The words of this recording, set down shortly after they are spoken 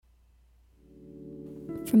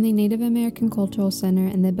From the Native American Cultural Center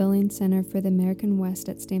and the Billings Center for the American West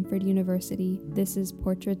at Stanford University, this is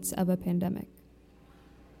Portraits of a Pandemic.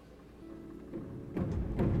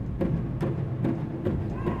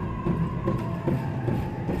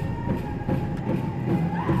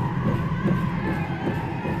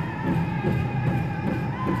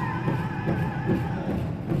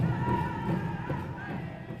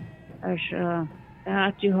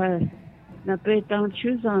 Na petang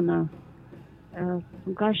chuzana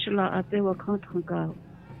ngashla atewa kantanga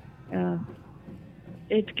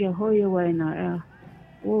etke hoyewaina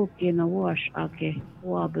woke na wash ake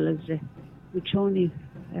wableze uchoni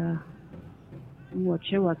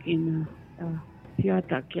mwachewakin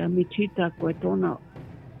fiata kia mitita kwetona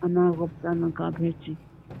anagoptana kabeti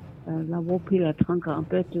la wopila tanka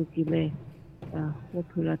ampetu kile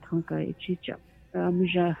wopila tanka ichicha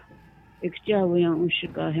mija Exjawian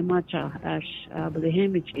ushika hemacha ash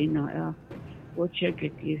ablehemich ina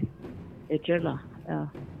wochekeki echela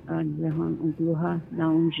and lehan ungluha na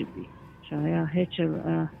unjibi shaya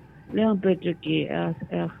hechel lehan peteki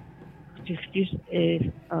tichtis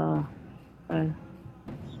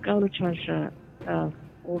skalchasha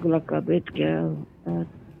oglaka betke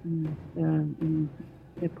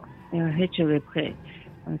hechel epre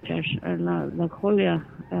chash la kholia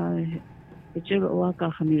Echel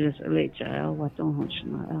waka khamiles lecha waton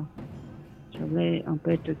honsna chale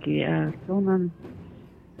ampetki tonan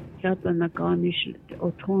chata nakanish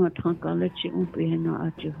otona tanka lechi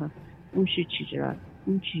umpehena achuha unshi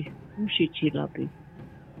chilapi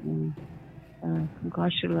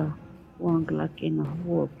ngashla wangla kena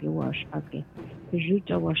woke wash ake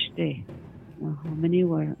juta washte many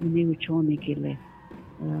uchoni kile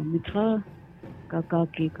mitra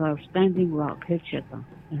kakaki ka standing rock hecheta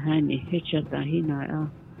hani hechata hina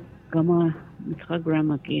gama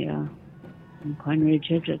mitagrama ki Pine Ridge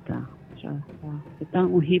hechata sa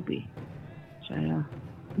etang uhibi sa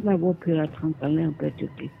la wopila tanka leon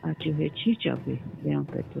petuki achi hechicha bi leon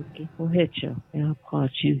petuki o hecha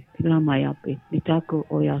prachi lamayapi mitaku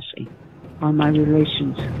oyasi on my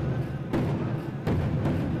relations.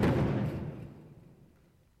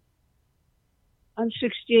 I'm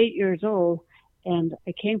 68 years old and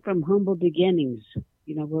I came from humble beginnings.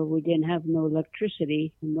 Where we didn't have no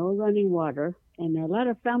electricity, no running water, and a lot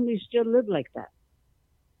of families still live like that.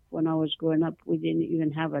 When I was growing up, we didn't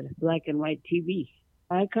even have a black and white TV.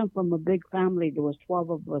 I come from a big family. There was 12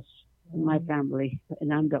 of us in my family,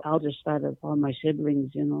 and I'm the eldest out of all my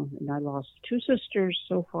siblings, and I lost 2 sisters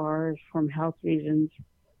so far from health reasons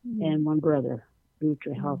and 1 brother due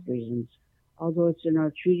to health reasons. Although it's in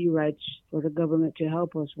our treaty rights for the government to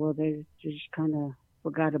help us, well, they just kind of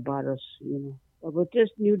forgot about us, But with this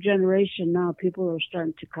new generation now, people are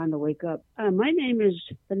starting to kind of wake up. My name is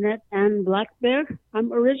Finette Ann Blackbear.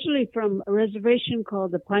 I'm originally from a reservation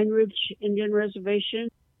called the Pine Ridge Indian Reservation.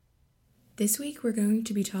 This week, we're going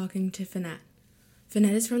to be talking to Finette.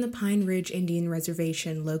 Finette is from the Pine Ridge Indian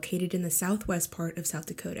Reservation located in the southwest part of South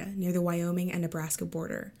Dakota, near the Wyoming and Nebraska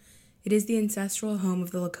border. It is the ancestral home of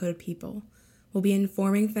the Lakota people. We'll be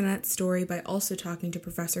informing Finette's story by also talking to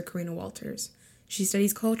Professor Karina Walters. She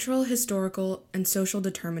studies cultural, historical, and social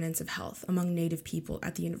determinants of health among Native people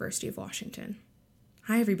at the University of Washington.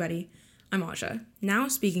 Hi, everybody. I'm Aja, now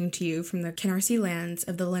speaking to you from the Canarsie lands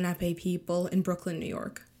of the Lenape people in Brooklyn, New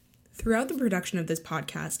York. Throughout the production of this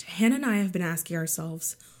podcast, Hannah and I have been asking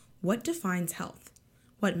ourselves, what defines health?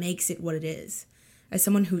 What makes it what it is? As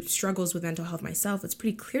someone who struggles with mental health myself, it's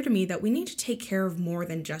pretty clear to me that we need to take care of more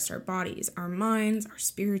than just our bodies, our minds, our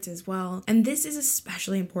spirits as well. And this is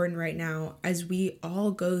especially important right now as we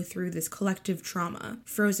all go through this collective trauma,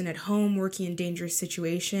 frozen at home, working in dangerous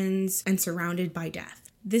situations, and surrounded by death.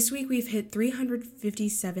 This week we've hit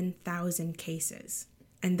 357,000 cases.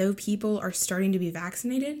 And though people are starting to be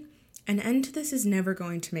vaccinated, an end to this is never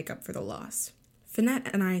going to make up for the loss. Finette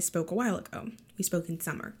and I spoke a while ago. We spoke in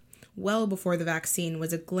summer, well before the vaccine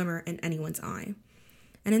was a glimmer in anyone's eye.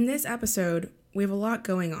 And in this episode, we have a lot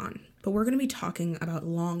going on, but we're going to be talking about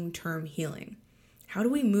long-term healing. How do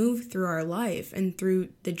we move through our life and through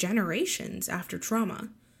the generations after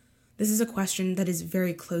trauma? This is a question that is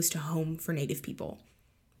very close to home for Native people.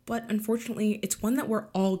 But unfortunately, it's one that we're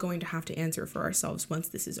all going to have to answer for ourselves once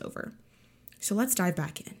this is over. So let's dive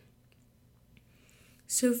back in.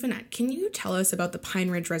 So, Finette, can you tell us about the Pine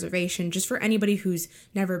Ridge Reservation? Just for anybody who's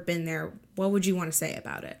never been there, what would you want to say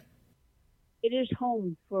about it? It is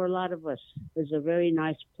home for a lot of us. It's a very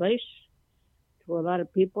nice place. To a lot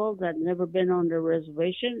of people that never been on the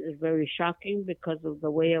reservation, it's very shocking because of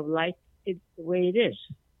the way of life, the way it is.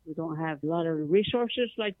 We don't have a lot of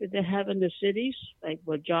resources like that they have in the cities, like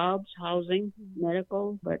with jobs, housing,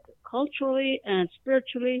 medical. But culturally and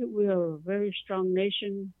spiritually, we are a very strong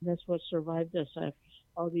nation. That's what survived us after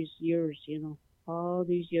all these years, all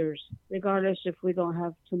these years. Regardless if we don't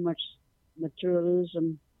have too much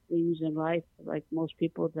materialism things in life, like most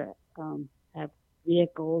people that have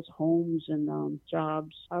vehicles, homes, and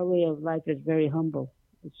jobs. Our way of life is very humble.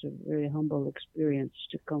 It's a very humble experience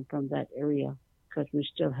to come from that area because we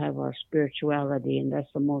still have our spirituality, and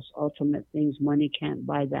that's the most ultimate things. Money can't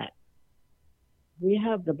buy that. We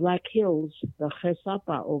have the Black Hills, the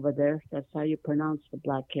Chesapa over there. That's how you pronounce the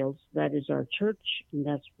Black Hills. That is our church, and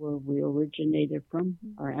that's where we originated from,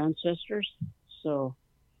 our ancestors. So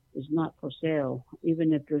it's not for sale.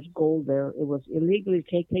 Even if there's gold there, it was illegally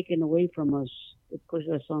taken away from us. It put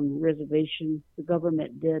us on reservation. The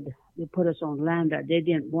government did. They put us on land that they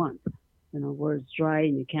didn't want, where it's dry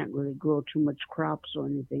and you can't really grow too much crops or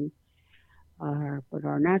anything. But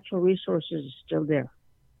our natural resources is still there.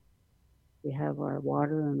 We have our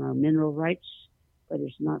water and our mineral rights, but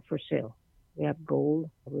it's not for sale. We have gold.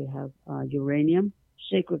 We have uranium,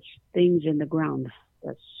 sacred things in the ground.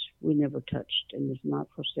 That's we never touched, and it's not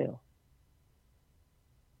for sale.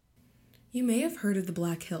 You may have heard of the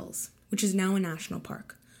Black Hills, which is now a national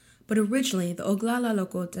park. But originally, the Oglala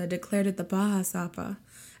Lakota declared it the Bahasapa,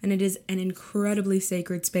 and it is an incredibly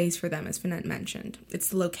sacred space for them, as Finette mentioned. It's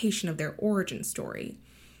the location of their origin story,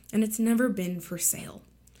 and it's never been for sale.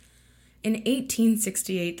 In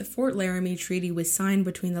 1868, the Fort Laramie Treaty was signed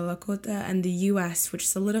between the Lakota and the U.S., which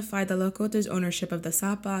solidified the Lakota's ownership of the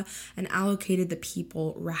Sapa and allocated the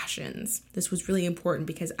people rations. This was really important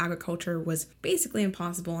because agriculture was basically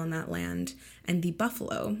impossible on that land, and the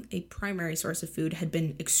buffalo, a primary source of food, had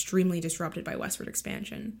been extremely disrupted by westward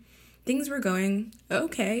expansion. Things were going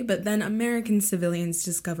okay, but then American civilians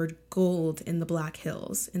discovered gold in the Black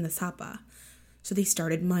Hills, in the Sapa, so they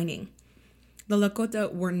started mining. The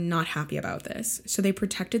Lakota were not happy about this, so they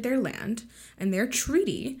protected their land and their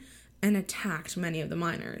treaty and attacked many of the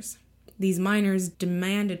miners. These miners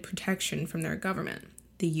demanded protection from their government,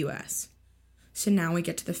 the U.S. So now we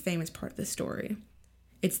get to the famous part of the story.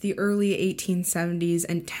 It's the early 1870s,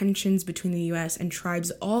 and tensions between the U.S. and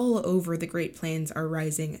tribes all over the Great Plains are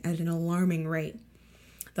rising at an alarming rate.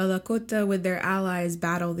 The Lakota with their allies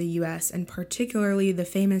battle the U.S., and particularly the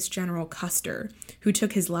famous General Custer, who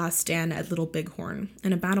took his last stand at Little Bighorn,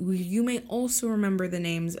 in a battle where you may also remember the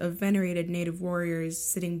names of venerated native warriors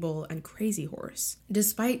Sitting Bull and Crazy Horse.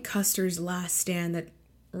 Despite Custer's last stand that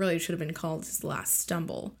really should have been called his last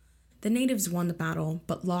stumble, the natives won the battle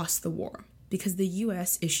but lost the war because the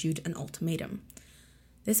U.S. issued an ultimatum.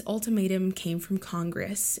 This ultimatum came from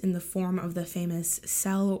Congress in the form of the famous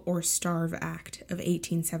Sell or Starve Act of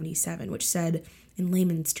 1877, which said, in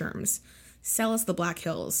layman's terms, sell us the Black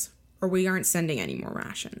Hills, or we aren't sending any more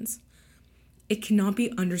rations. It cannot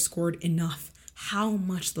be underscored enough how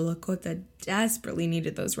much the Lakota desperately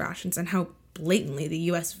needed those rations and how blatantly the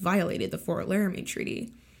U.S. violated the Fort Laramie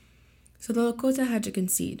Treaty. So the Lakota had to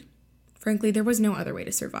concede. Frankly, there was no other way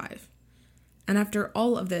to survive. And after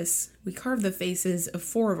all of this, we carved the faces of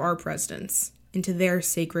 4 of our presidents into their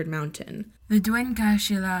sacred mountain, the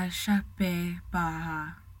Dwenkashila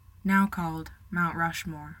Baha, now called Mount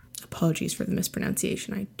Rushmore. Apologies for the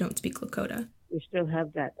mispronunciation, I don't speak Lakota. We still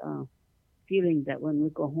have that feeling that when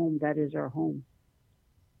we go home, that is our home.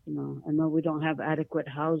 I know we don't have adequate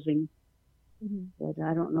housing, but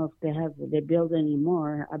I don't know if they build any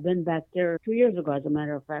more. I've been back there 2 years ago, as a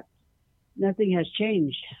matter of fact. Nothing has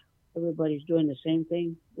changed. Everybody's doing the same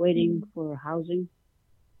thing, waiting for housing.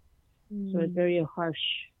 So it's very harsh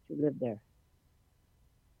to live there.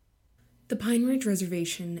 The Pine Ridge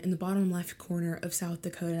Reservation in the bottom left corner of South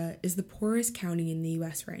Dakota is the poorest county in the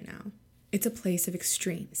U.S. right now. It's a place of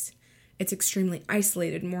extremes. It's extremely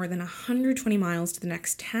isolated, more than 120 miles to the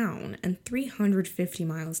next town and 350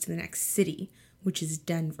 miles to the next city, which is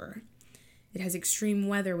Denver. It has extreme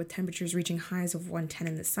weather with temperatures reaching highs of 110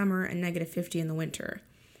 in the summer and negative 50 in the winter.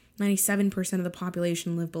 97% of the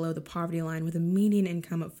population live below the poverty line with a median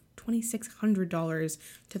income of $2,600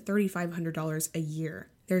 to $3,500 a year.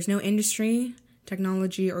 There's no industry,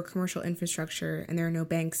 technology, or commercial infrastructure, and there are no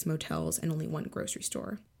banks, motels, and only one grocery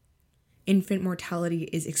store. Infant mortality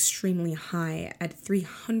is extremely high at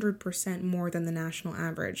 300% more than the national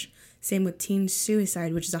average. Same with teen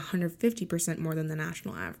suicide, which is 150% more than the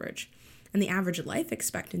national average. And the average life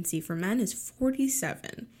expectancy for men is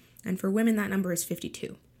 47, and for women that number is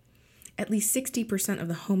 52. At least 60% of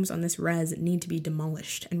the homes on this res need to be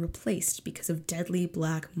demolished and replaced because of deadly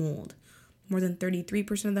black mold. More than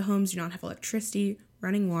 33% of the homes do not have electricity,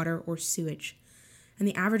 running water, or sewage. And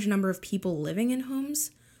the average number of people living in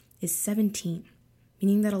homes is 17,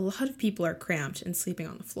 meaning that a lot of people are cramped and sleeping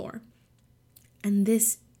on the floor. And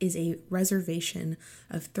this is a reservation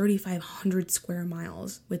of 3,500 square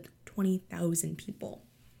miles with 20,000 people.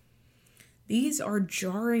 These are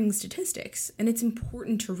jarring statistics, and it's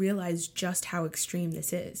important to realize just how extreme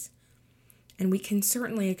this is. And we can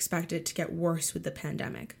certainly expect it to get worse with the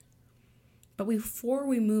pandemic. But before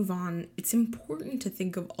we move on, it's important to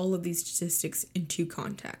think of all of these statistics in two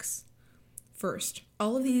contexts. First,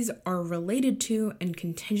 all of these are related to and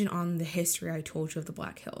contingent on the history I told you of the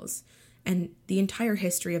Black Hills, and the entire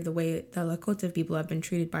history of the way the Lakota people have been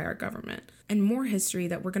treated by our government, and more history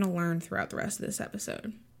that we're going to learn throughout the rest of this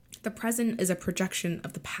episode. The present is a projection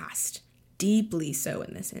of the past, deeply so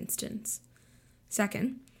in this instance.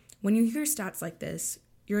 Second, when you hear stats like this,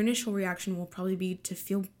 your initial reaction will probably be to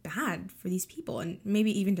feel bad for these people, and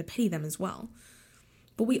maybe even to pity them as well.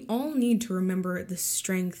 But we all need to remember the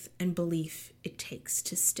strength and belief it takes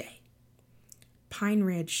to stay. Pine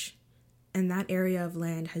Ridge and that area of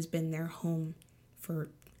land has been their home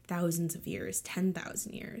for thousands of years,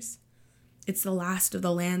 10,000 years. It's the last of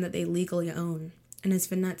the land that they legally own. And as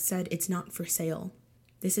Finette said, it's not for sale.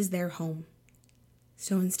 This is their home.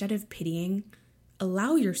 So instead of pitying,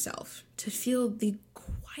 allow yourself to feel the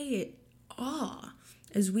quiet awe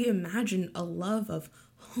as we imagine a love of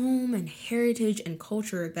home and heritage and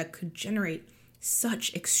culture that could generate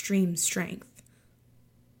such extreme strength.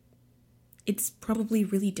 It's probably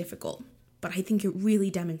really difficult, but I think it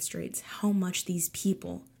really demonstrates how much these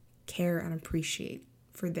people care and appreciate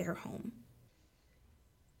for their home.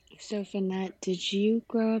 So, Finette, did you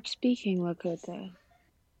grow up speaking Lakota?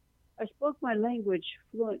 I spoke my language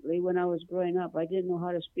fluently when I was growing up. I didn't know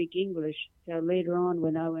how to speak English till later on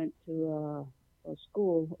when I went to a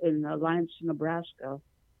school in Alliance, Nebraska.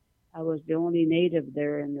 I was the only native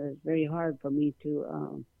there, and it was very hard for me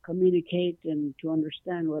to communicate and to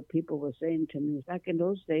understand what people were saying to me. Back in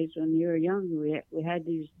those days, when you were young, we had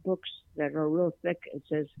these books that are real thick. It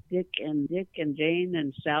says Dick and Jane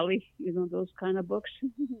and Sally, those kind of books.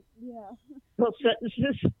 Yeah. Those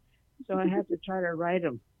sentences. So I had to try to write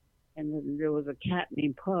them. And then there was a cat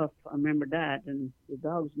named Puff. I remember that. And the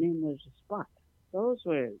dog's name was Spot. Those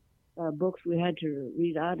were books we had to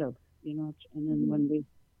read out of, And then when we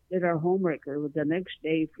did our homework, or the next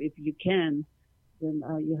day, if you can, then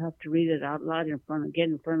you have to read it out loud get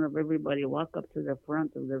in front of everybody, walk up to the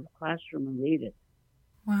front of the classroom and read it.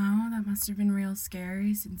 Wow, that must have been real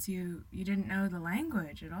scary since you didn't know the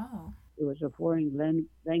language at all. It was a foreign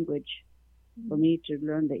language. For me to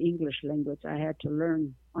learn the English language, I had to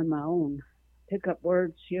learn on my own, pick up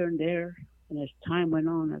words here and there. And as time went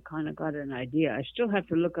on, I kind of got an idea. I still have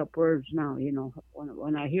to look up words now.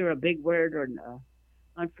 When I hear a big word or an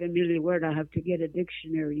unfamiliar word, I have to get a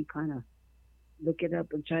dictionary and kind of look it up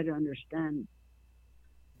and try to understand.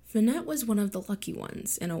 Finette was one of the lucky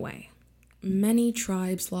ones, in a way. Many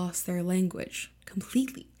tribes lost their language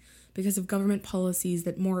completely because of government policies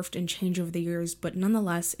that morphed and changed over the years, but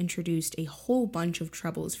nonetheless introduced a whole bunch of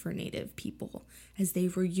troubles for Native people, as they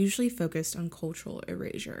were usually focused on cultural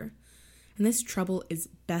erasure. And this trouble is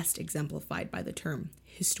best exemplified by the term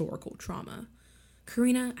historical trauma.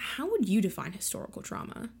 Karina, how would you define historical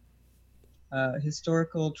trauma?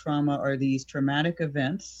 Historical trauma are these traumatic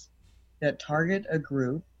events that target a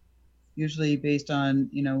group, usually based on,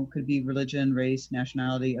 could be religion, race,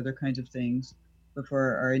 nationality, other kinds of things. But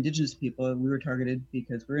for our indigenous people, we were targeted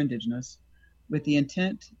because we're indigenous, with the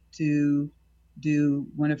intent to do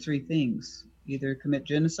one of three things: either commit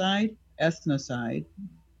genocide, ethnocide,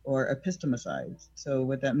 or epistemicide. So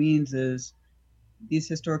what that means is these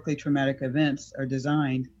historically traumatic events are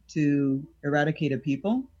designed to eradicate a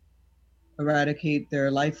people, eradicate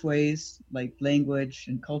their life ways, like language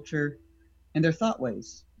and culture, and their thought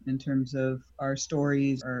ways in terms of our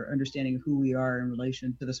stories, our understanding of who we are in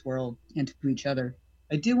relation to this world and to each other.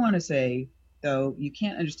 I do want to say, though, you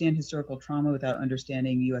can't understand historical trauma without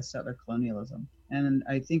understanding U.S. settler colonialism. And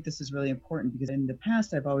I think this is really important because in the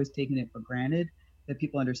past, I've always taken it for granted that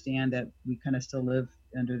people understand that we kind of still live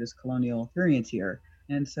under this colonial experience here.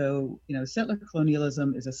 And so, settler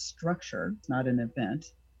colonialism is a structure, it's not an event.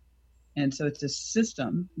 And so it's a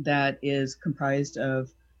system that is comprised of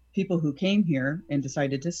people who came here and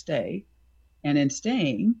decided to stay. And in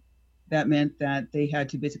staying, that meant that they had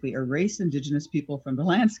to basically erase indigenous people from the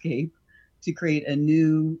landscape to create a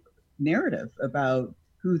new narrative about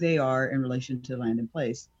who they are in relation to land and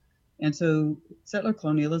place. And so settler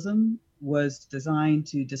colonialism was designed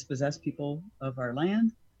to dispossess people of our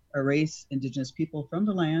land, erase indigenous people from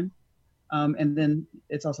the land, and then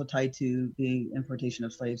it's also tied to the importation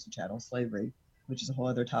of slaves to chattel slavery, which is a whole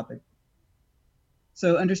other topic.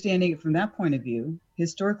 So understanding it from that point of view,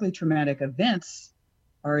 historically traumatic events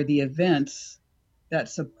are the events that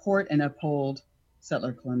support and uphold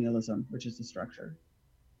settler colonialism, which is the structure.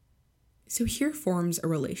 So here forms a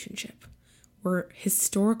relationship where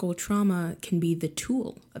historical trauma can be the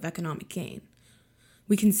tool of economic gain.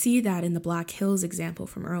 We can see that in the Black Hills example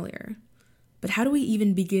from earlier. But how do we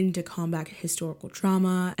even begin to combat historical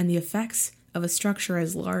trauma and the effects of a structure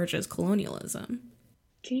as large as colonialism?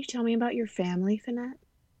 Can you tell me about your family, Finette?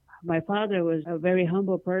 My father was a very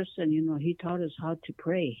humble person. He taught us how to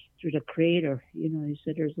pray through the Creator. He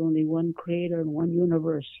said there's only one Creator and one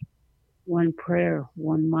universe, one prayer,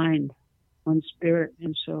 one mind, one spirit.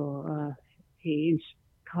 And so he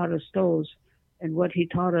taught us those. And what he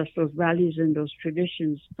taught us, those values and those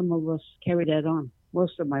traditions, some of us carried that on.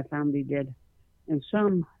 Most of my family did. And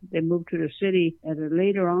some, they moved to the city at a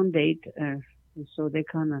later on date. And so they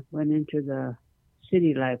kind of went into the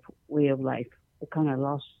city life, way of life. They kind of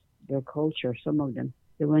lost their culture, some of them.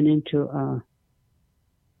 They went into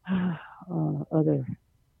other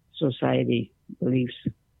society beliefs.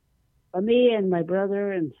 But me and my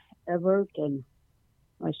brother and Everett and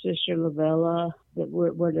my sister Lavella, that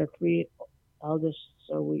we're the three eldest,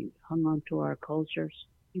 so we hung on to our cultures.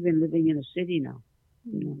 Even living in a city now,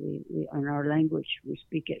 we in our language, we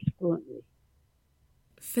speak it fluently.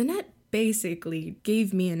 Finette basically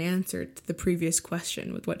gave me an answer to the previous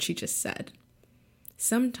question with what she just said.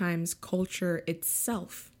 Sometimes culture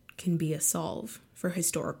itself can be a solve for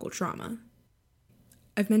historical trauma.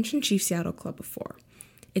 I've mentioned Chief Seattle Club before.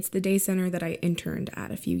 It's the day center that I interned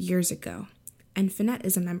at a few years ago, and Finette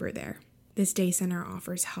is a member there. This day center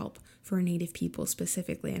offers help for Native people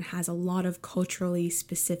specifically and has a lot of culturally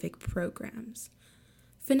specific programs.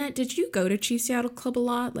 Finette, did you go to Chief Seattle Club a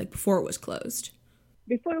lot, like before it was closed?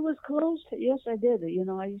 Before it was closed, yes, I did.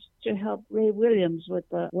 I used to help Ray Williams with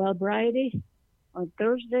the Wellbriety. On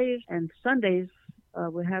Thursdays and Sundays,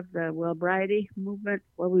 we have the Wellbriety movement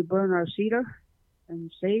where we burn our cedar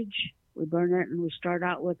and sage. We burn it and we start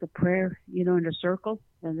out with a prayer, in the circle.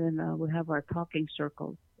 And then we have our talking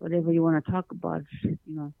circle. Whatever you want to talk about,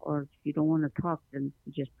 or if you don't want to talk, then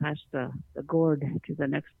you just pass the gourd to the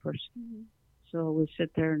next person. Mm-hmm. So we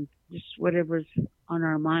sit there and just whatever's on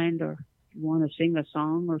our mind, or if you want to sing a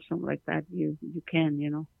song or something like that, you can,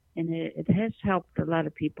 And it has helped a lot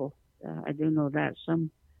of people. I do know that. Some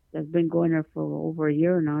that's been going there for over a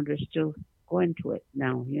year now, they're still going to it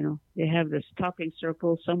now, They have this talking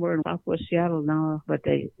circle somewhere in Southwest Seattle now, but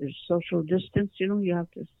there's social distance, you have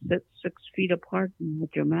to sit 6 feet apart and with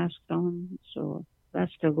your mask on. So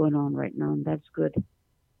that's still going on right now, and that's good.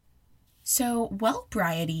 So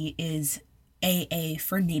Wellbriety is AA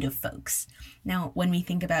for Native folks. Now, when we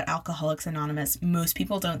think about Alcoholics Anonymous, most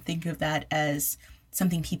people don't think of that as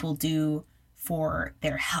something people do for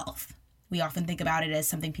their health. We often think about it as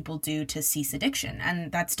something people do to cease addiction,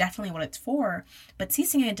 and that's definitely what it's for. But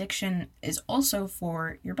ceasing addiction is also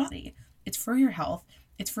for your body. It's for your health.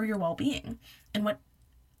 It's for your well-being. And what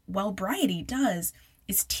Wellbriety does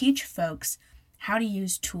is teach folks how to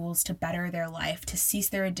use tools to better their life, to cease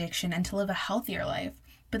their addiction, and to live a healthier life.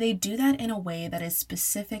 But they do that in a way that is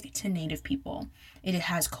specific to Native people. It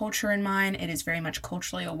has culture in mind. It is very much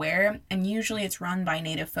culturally aware, and usually it's run by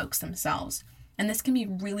Native folks themselves. And this can be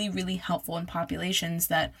really, really helpful in populations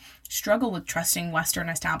that struggle with trusting Western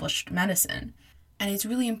established medicine. And it's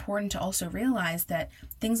really important to also realize that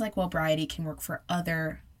things like Wellbriety can work for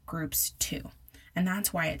other groups too. And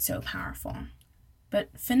that's why it's so powerful.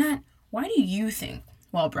 But Finette, why do you think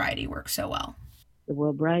Wellbriety works so well? The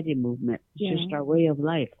Wellbriety movement is just our way of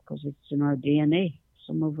life because it's in our DNA.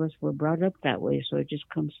 Some of us were brought up that way, so it just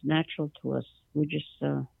comes natural to us. We just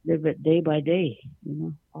live it day by day,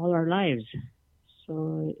 all our lives.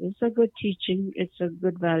 So it's a good teaching. It's a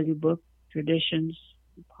good value book. Traditions,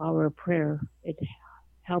 power of prayer. It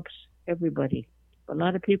helps everybody. But a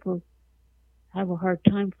lot of people have a hard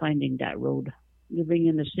time finding that road. Living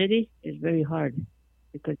in the city is very hard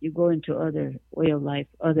because you go into other way of life,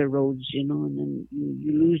 other roads, and then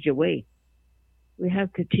you lose your way. We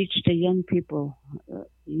have to teach the young people,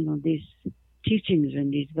 these teachings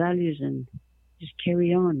and these values and just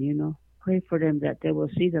carry on, Pray for them that they will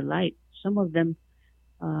see the light. Some of them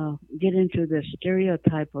get into the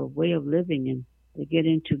stereotype of way of living, and they get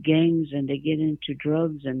into gangs and they get into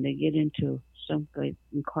drugs and they get into some like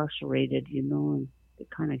incarcerated, and they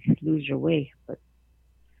kind of lose their way. But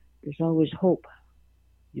there's always hope,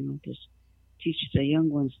 just teach the young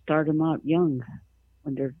ones, start them out young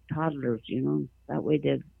when they're toddlers, that way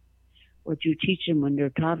that what you teach them when they're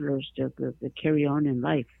toddlers, they'll carry on in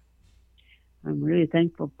life. I'm really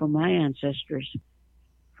thankful for my ancestors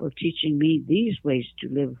for teaching me these ways to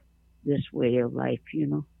live this way of life,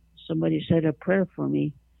 Somebody said a prayer for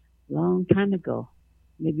me a long time ago,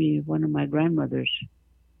 maybe one of my grandmothers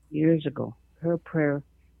years ago. Her prayer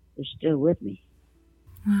is still with me.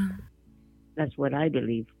 Wow. That's what I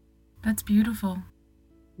believe. That's beautiful.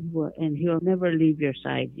 And he'll never leave your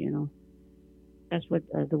side, That's what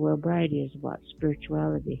the Wellbriety is about,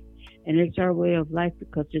 spirituality. And it's our way of life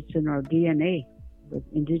because it's in our DNA with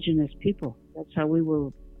indigenous people. That's how we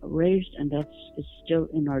were raised, and it's still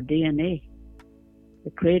in our DNA.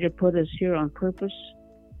 The Creator put us here on purpose.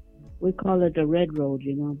 We call it the red road,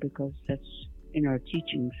 because that's in our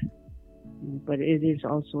teachings. But it is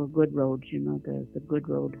also a good road, the good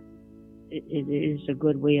road. It is a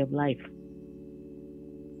good way of life.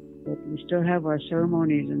 But we still have our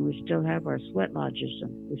ceremonies, and we still have our sweat lodges,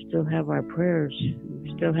 and we still have our prayers, and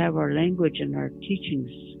we still have our language and our teachings.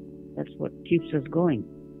 That's what keeps us going.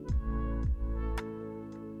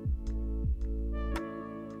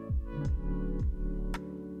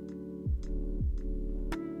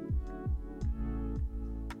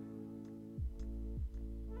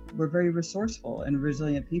 We're very resourceful and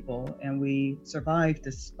resilient people, and we survive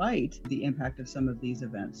despite the impact of some of these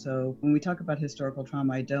events. So when we talk about historical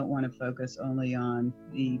trauma, I don't want to focus only on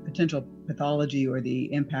the potential pathology or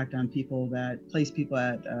the impact on people that place people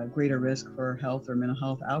at greater risk for health or mental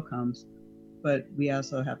health outcomes, but we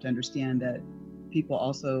also have to understand that people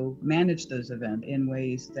also managed those events in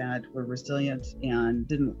ways that were resilient and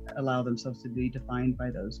didn't allow themselves to be defined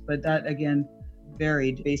by those. But that, again,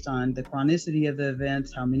 varied based on the chronicity of the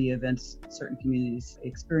events, how many events certain communities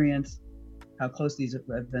experience, how close these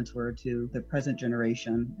events were to the present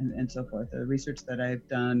generation, and so forth. The research that I've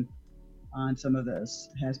done on some of this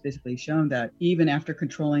has basically shown that even after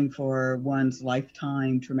controlling for one's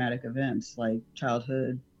lifetime traumatic events like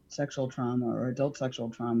childhood sexual trauma or adult sexual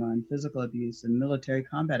trauma and physical abuse and military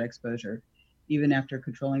combat exposure, even after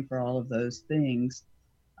controlling for all of those things,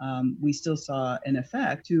 we still saw an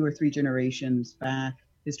effect 2 or 3 generations back,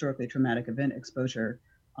 historically traumatic event exposure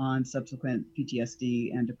on subsequent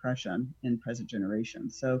PTSD and depression in present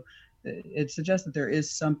generations. So it suggests that there is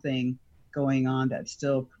something going on that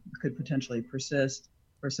still could potentially persist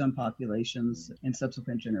for some populations in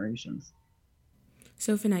subsequent generations.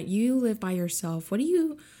 So Finette, you live by yourself. What do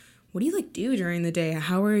you do during the day?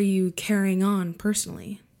 How are you carrying on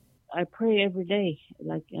personally? I pray every day.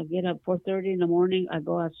 Like I get up 4:30 in the morning. I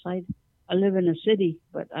go outside. I live in a city,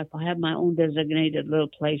 but I have my own designated little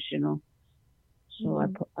place, So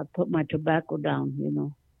I put my tobacco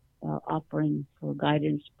down, offering for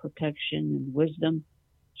guidance, protection, and wisdom,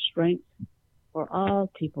 strength for all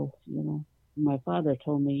people, My father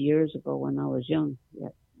told me years ago when I was young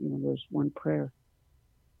that, there's one prayer.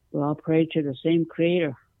 We all pray to the same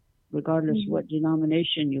Creator, regardless what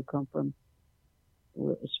denomination you come from.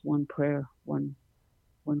 It's one prayer, one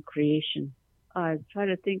creation. I try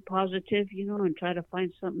to think positive, and try to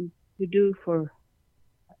find something to do for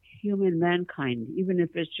human mankind, even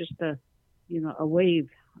if it's just a wave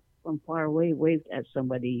from far away, waved at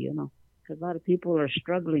somebody, because a lot of people are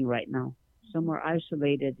struggling right now. Some are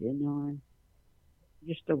isolated, and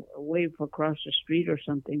just a wave across the street or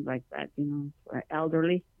something like that,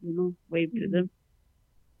 elderly, wave to them.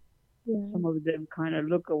 Yeah. Some of them kind of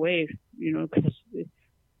look away, because, but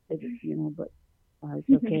it's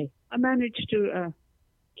okay. I managed to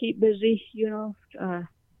keep busy, I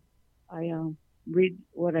read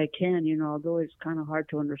what I can, although it's kind of hard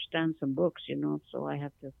to understand some books, so I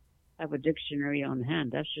have to have a dictionary on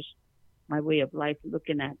hand. That's just my way of life,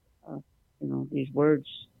 looking at, these words.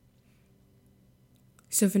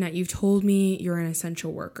 So, Finette, you've told me you're an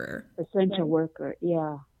essential worker. Essential worker,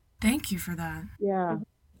 yeah. Thank you for that. Yeah.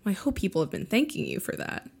 I hope people have been thanking you for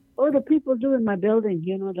that. Or the people doing my building,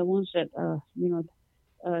 the ones that,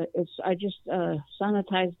 I just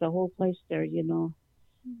sanitized the whole place there,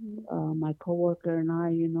 my coworker and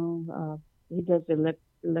I, he does the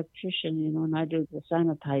electrician, and I do the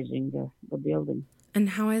sanitizing the building.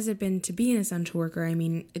 And how has it been to be an essential worker? I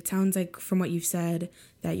mean, it sounds like from what you've said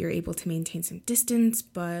that you're able to maintain some distance,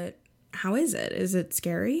 but how is it? Is it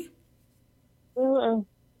scary? Well,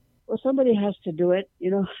 somebody has to do it,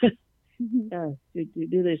 to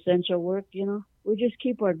do the essential work, We just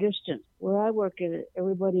keep our distance. Where I work,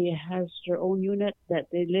 everybody has their own unit that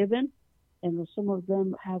they live in, and some of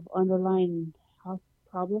them have underlying health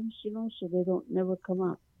problems, so they don't never come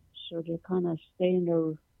out. So they kind of stay in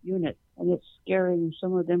their unit, and it's scary.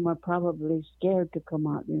 Some of them are probably scared to come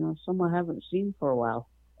out, some I haven't seen for a while.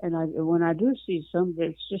 And when I do see some,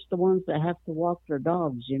 it's just the ones that have to walk their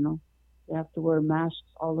dogs, They have to wear masks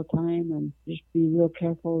all the time and just be real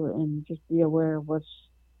careful and just be aware of what's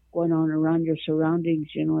going on around your surroundings,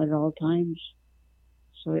 at all times.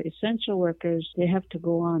 So essential workers, they have to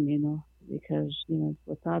go on, because,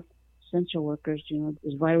 without essential workers,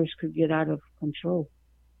 this virus could get out of control.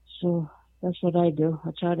 So that's what I do.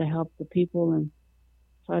 I try to help the people and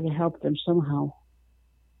try to help them somehow,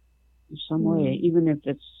 in some way, even if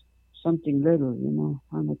it's something little,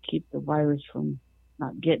 trying to keep the virus from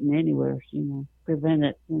not getting anywhere, prevent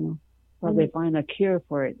it, probably find a cure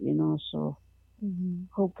for it, so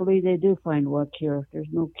hopefully they do find one cure. There's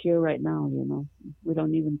no cure right now, we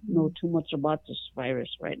don't even know too much about this virus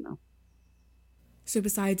right now. So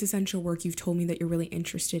besides essential work, you've told me that you're really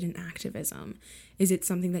interested in activism. Is it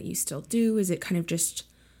something that you still do? Is it kind of just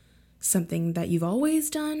something that you've always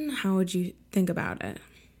done? How would you think about it?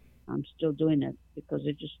 I'm still doing it because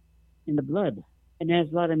it's just in the blood. And it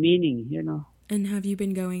has a lot of meaning, And have you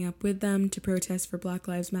been going up with them to protest for Black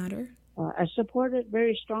Lives Matter? I support it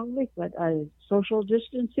very strongly, but social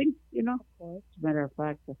distancing, As a matter of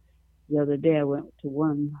fact, the other day I went to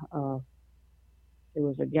one, there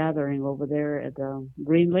was a gathering over there at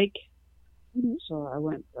Green Lake. So I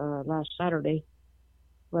went last Saturday,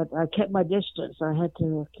 but I kept my distance. I had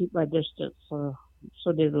to keep my distance.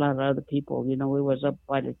 So did a lot of other people. We was up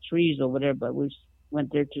by the trees over there, but we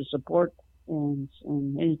went there to support. And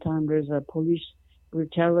anytime there's a police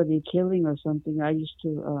brutality killing or something, I used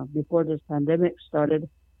to, before this pandemic started,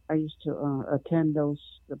 I used to attend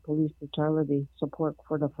the police brutality support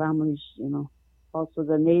for the families, Also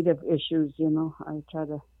the Native issues, I try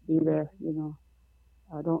to be there,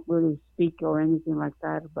 I don't really speak or anything like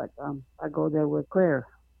that, but I go there with prayer.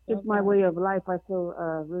 It's my way of life. I feel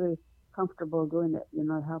really comfortable doing it,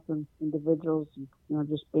 helping individuals,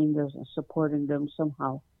 just being there and supporting them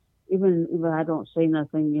somehow. Even I don't say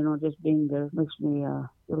nothing, just being there makes me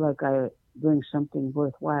feel like I'm doing something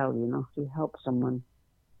worthwhile, to help someone.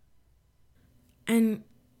 And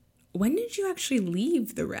when did you actually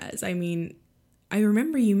leave the res? I mean, I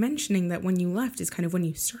remember you mentioning that when you left is kind of when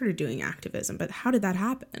you started doing activism, but how did that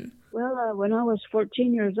happen? Well, when I was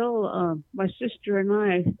 14 years old, my sister and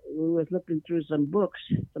I, we was looking through some books,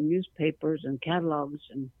 some newspapers and catalogs,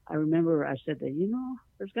 and I remember I said that,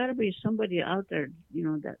 there's got to be somebody out there,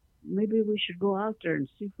 that maybe we should go out there and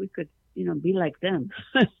see if we could, be like them.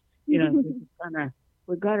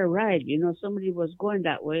 We got a ride, somebody was going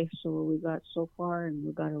that way, so we got so far and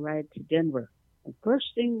we got a ride to Denver. The first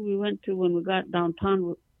thing we went to when we got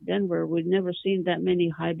downtown Denver, we'd never seen that many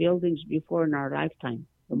high buildings before in our lifetime.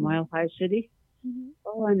 The Mile High City.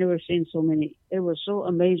 Oh, I never seen so many. It was so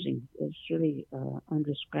amazing. It's really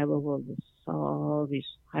undescribable to saw all these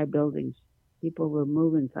high buildings. People were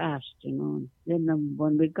moving fast, And then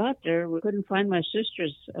when we got there, we couldn't find my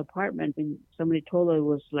sister's apartment. And somebody told her it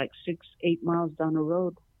was like 6-8 miles down the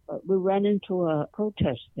road. But we ran into a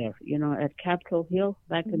protest there, at Capitol Hill.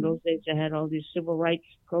 Back in those days, they had all these civil rights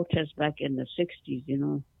protests back in the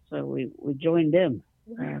 60s, So we joined them.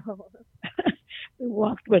 Wow. We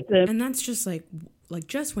walked with them. And that's just like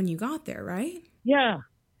just when you got there, right? Yeah,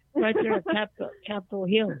 right there at Capitol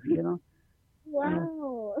Hill,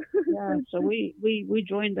 Wow. Yeah, so we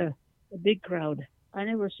joined the big crowd. I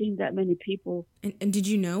never seen that many people. And did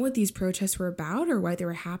you know what these protests were about or why they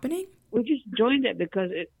were happening? We just joined it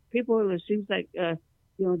because it seems like,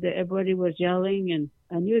 that everybody was yelling, and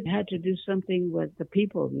I knew it had to do something with the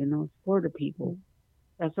people, for the people.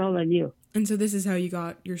 That's all I knew. And so this is how you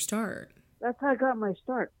got your start. That's how I got my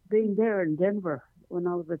start, being there in Denver when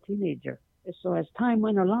I was a teenager. So as time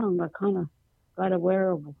went along, I kind of got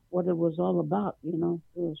aware of what it was all about, It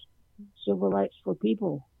was civil rights for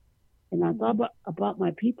people. And I thought about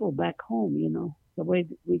my people back home, the way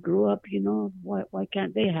we grew up, why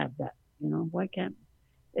can't they have that? Why can't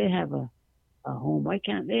they have a home? Why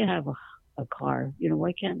can't they have a car?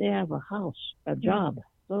 Why can't they have a house, a job?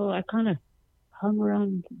 So I kind of hung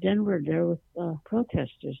around Denver there with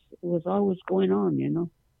protesters. It was always going on,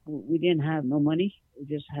 We didn't have no money. We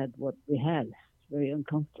just had what we had. It's very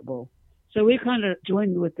uncomfortable. So we kind of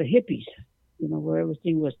joined with the hippies, where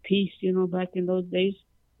everything was peace, back in those days.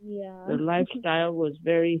 Yeah. Their lifestyle was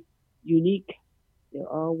very unique. They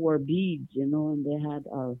all wore beads, and they had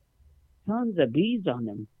tons of beads on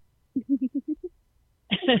them.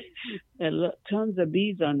 Tons of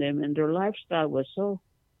beads on them, and their lifestyle was so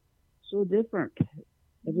different.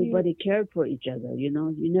 Everybody cared for each other, You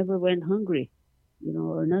never went hungry,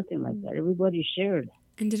 or nothing like that. Everybody shared.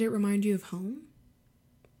 And did it remind you of home?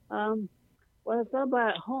 Well, I thought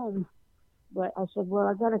about home, but I said, well,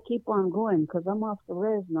 I got to keep on going because I'm off the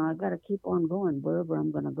res now. I got to keep on going wherever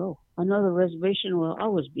I'm going to go. I know the reservation will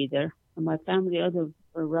always be there, and my family, other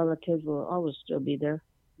relatives will always still be there.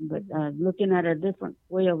 But looking at a different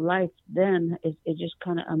way of life then, it just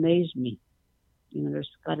kind of amazed me. There's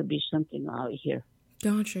got to be something out here.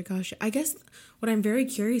 Gotcha. I guess what I'm very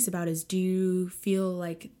curious about is, do you feel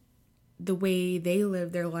like the way they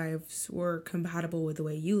lived their lives were compatible with the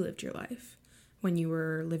way you lived your life when you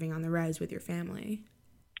were living on the res with your family?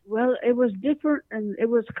 Well, it was different and it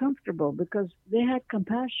was comfortable because they had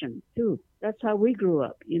compassion too. That's how we grew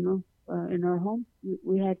up, in our home.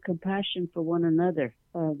 We had compassion for one another.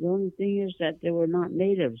 The only thing is that they were not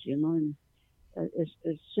natives, and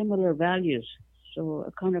it's similar values. So I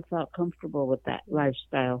kind of felt comfortable with that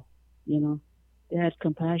lifestyle, They had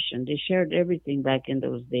compassion. They shared everything back in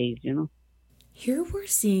those days. Here we're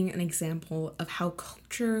seeing an example of how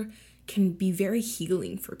culture can be very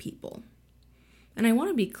healing for people. And I want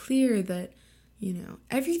to be clear that,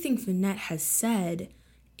 everything Finette has said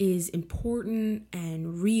is important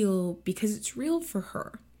and real because it's real for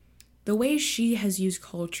her. The way she has used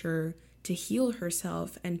culture to heal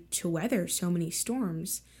herself and to weather so many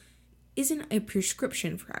storms isn't a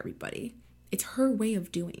prescription for everybody. It's her way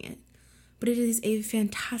of doing it. But it is a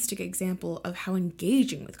fantastic example of how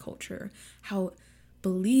engaging with culture, how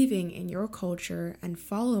believing in your culture and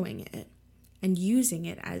following it and using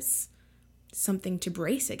it as something to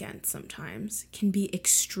brace against sometimes can be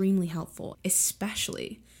extremely helpful,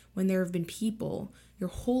 especially when there have been people your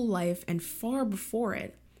whole life and far before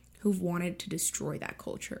it who've wanted to destroy that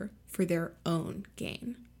culture for their own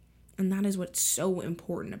gain. And that is what's so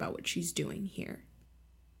important about what she's doing here.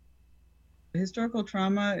 Historical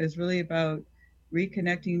trauma is really about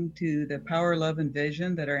reconnecting to the power, love, and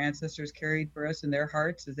vision that our ancestors carried for us in their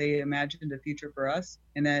hearts as they imagined a future for us,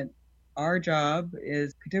 and that our job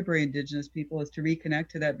as contemporary Indigenous people is to reconnect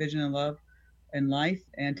to that vision and love and life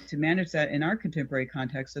and to manage that in our contemporary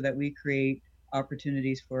context so that we create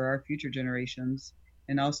opportunities for our future generations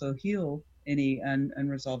and also heal any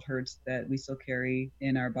unresolved hurts that we still carry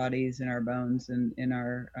in our bodies, in our bones, and in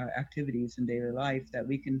our activities in daily life, that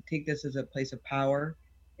we can take this as a place of power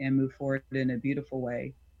and move forward in a beautiful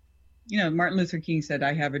way. Martin Luther King said,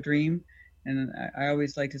 "I have a dream." And I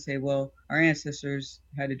always like to say, well, our ancestors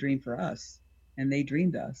had a dream for us and they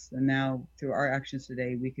dreamed us. And now through our actions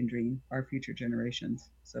today, we can dream our future generations.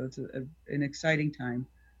 So it's an exciting time,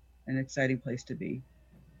 an exciting place to be.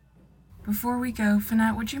 Before we go,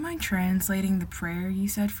 Finette, would you mind translating the prayer you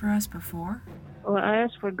said for us before? Well, I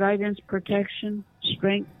ask for guidance, protection,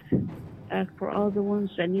 strength. Ask for all the ones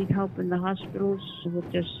that need help in the hospitals with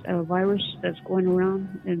this virus that's going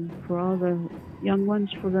around, and for all the young ones,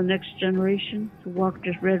 for the next generation to walk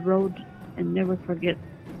this red road and never forget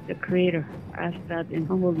the Creator. I ask that in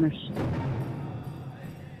humbleness.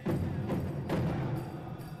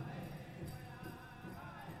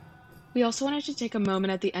 We also wanted to take a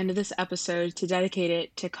moment at the end of this episode to dedicate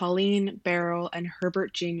it to Colleen, Beryl, and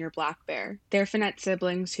Herbert Jr. Black Bear. They're Finette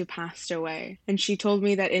siblings who passed away. And she told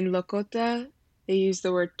me that in Lakota, they use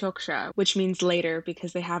the word toksha, which means later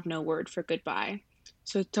because they have no word for goodbye.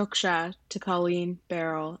 So toksha to Colleen,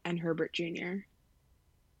 Beryl, and Herbert Jr.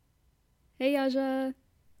 Hey, Yaja.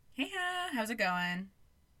 Hey, how's it going?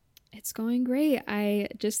 It's going great. I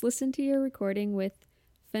just listened to your recording with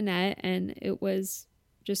Finette, and it was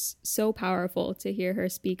just so powerful to hear her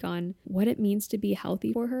speak on what it means to be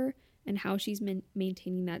healthy for her and how she's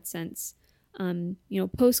maintaining that sense,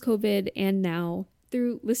 post-COVID and now.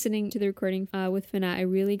 Through listening to the recording with Finette, I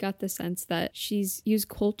really got the sense that she's used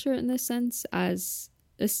culture in this sense as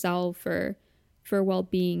a salve for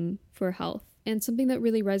well-being, for health. And something that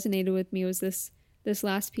really resonated with me was this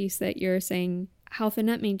last piece that you're saying, how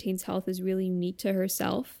Finette maintains health is really unique to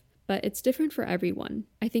herself, but it's different for everyone.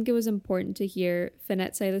 I think it was important to hear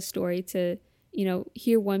Finette say the story to,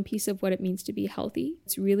 hear one piece of what it means to be healthy.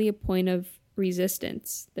 It's really a point of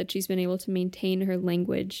resistance that she's been able to maintain her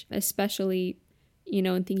language, especially, in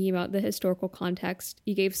thinking about the historical context.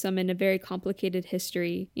 You gave some in a very complicated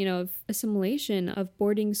history, of assimilation, of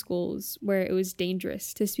boarding schools where it was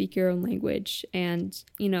dangerous to speak your own language. And,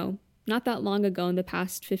 not that long ago, in the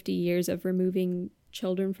past 50 years of removing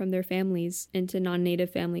children from their families into non-native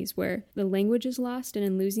families where the language is lost, and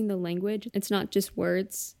in losing the language, it's not just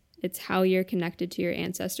words, it's how you're connected to your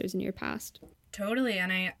ancestors and your past. Totally,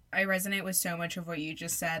 and I resonate with so much of what you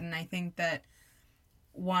just said, and I think that,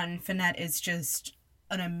 one, Finette is just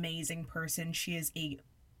an amazing person. She is a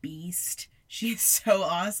beast. She is so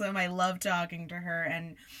awesome. I love talking to her,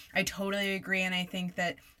 and I totally agree. And I think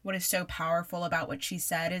that what is so powerful about what she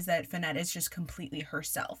said is that Finette is just completely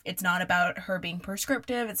herself. It's not about her being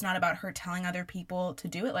prescriptive. It's not about her telling other people to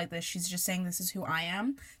do it like this. She's just saying, this is who I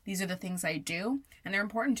am. These are the things I do, and they're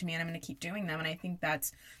important to me, and I'm going to keep doing them. And I think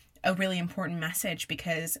that's a really important message,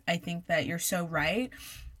 because I think that you're so right.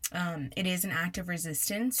 It is an act of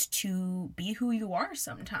resistance to be who you are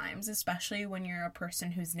sometimes, especially when you're a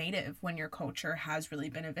person who's native, when your culture has really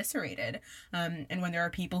been eviscerated, and when there are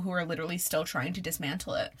people who are literally still trying to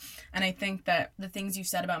dismantle it. And I think that the things you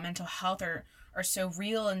said about mental health are so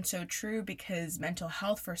real and so true, because mental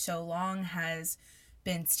health for so long has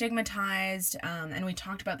been stigmatized, and we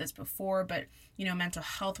talked about this before, but mental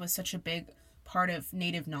health was such a big part of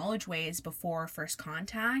Native knowledge ways before first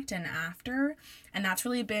contact and after, and that's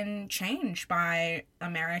really been changed by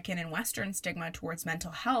American and Western stigma towards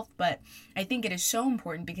mental health. But I think it is so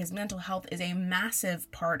important because mental health is a massive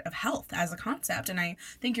part of health as a concept, and I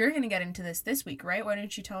think you're going to get into this week, right? Why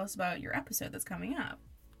don't you tell us about your episode that's coming up?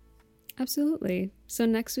 Absolutely. So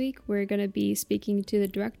next week, we're going to be speaking to the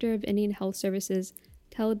Director of Indian Health Services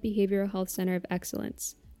Telebehavioral Health Center of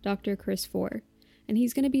Excellence, Dr. Chris Four. And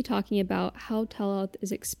he's going to be talking about how telehealth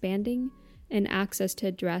is expanding and access to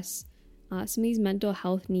address some of these mental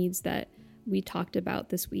health needs that we talked about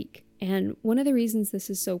this week. And one of the reasons this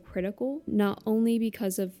is so critical, not only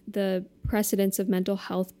because of the precedence of mental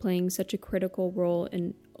health playing such a critical role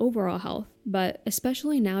in overall health, but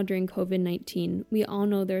especially now during COVID-19, we all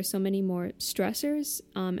know there are so many more stressors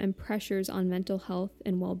and pressures on mental health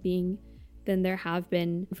and well-being than there have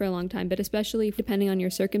been for a long time, but especially depending on your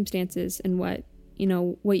circumstances and what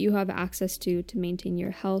you have access to maintain your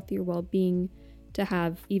health, your well-being, to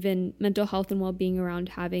have even mental health and well-being around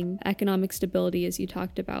having economic stability, as you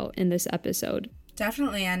talked about in this episode.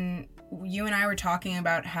 Definitely. And you and I were talking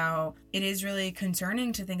about how it is really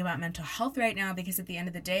concerning to think about mental health right now, because at the end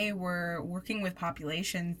of the day, we're working with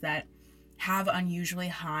populations that have unusually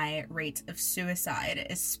high rates of suicide,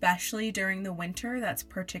 especially during the winter. That's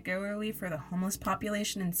particularly for the homeless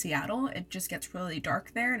population in Seattle. It just gets really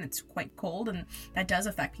dark there and it's quite cold, and that does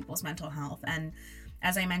affect people's mental health. And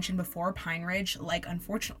as I mentioned before, Pine Ridge, like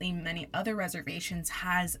unfortunately many other reservations,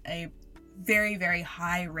 has a very, very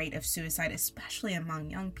high rate of suicide, especially among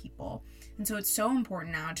young people. And so it's so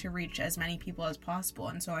important now to reach as many people as possible.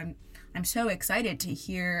 And so I'm so excited to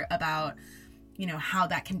hear about how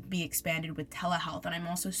that can be expanded with telehealth. And I'm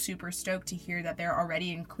also super stoked to hear that they're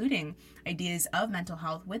already including ideas of mental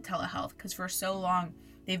health with telehealth, because for so long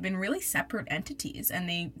they've been really separate entities,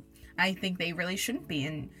 and I think they really shouldn't be.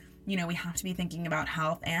 And we have to be thinking about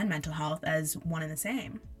health and mental health as one and the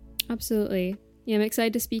same. Absolutely. Yeah, I'm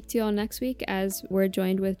excited to speak to you all next week as we're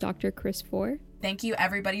joined with Dr. Chris Four. Thank you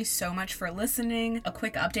everybody so much for listening. A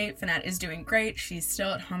quick update, Finette is doing great. She's still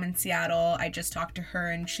at home in Seattle. I just talked to her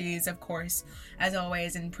and she's, of course, as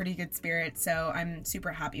always, in pretty good spirits. So I'm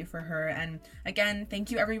super happy for her. And again, thank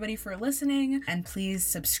you everybody for listening. And please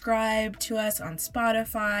subscribe to us on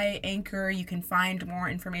Spotify, Anchor. You can find more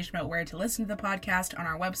information about where to listen to the podcast on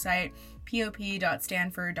our website,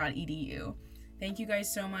 pop.stanford.edu. Thank you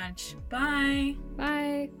guys so much. Bye.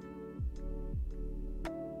 Bye.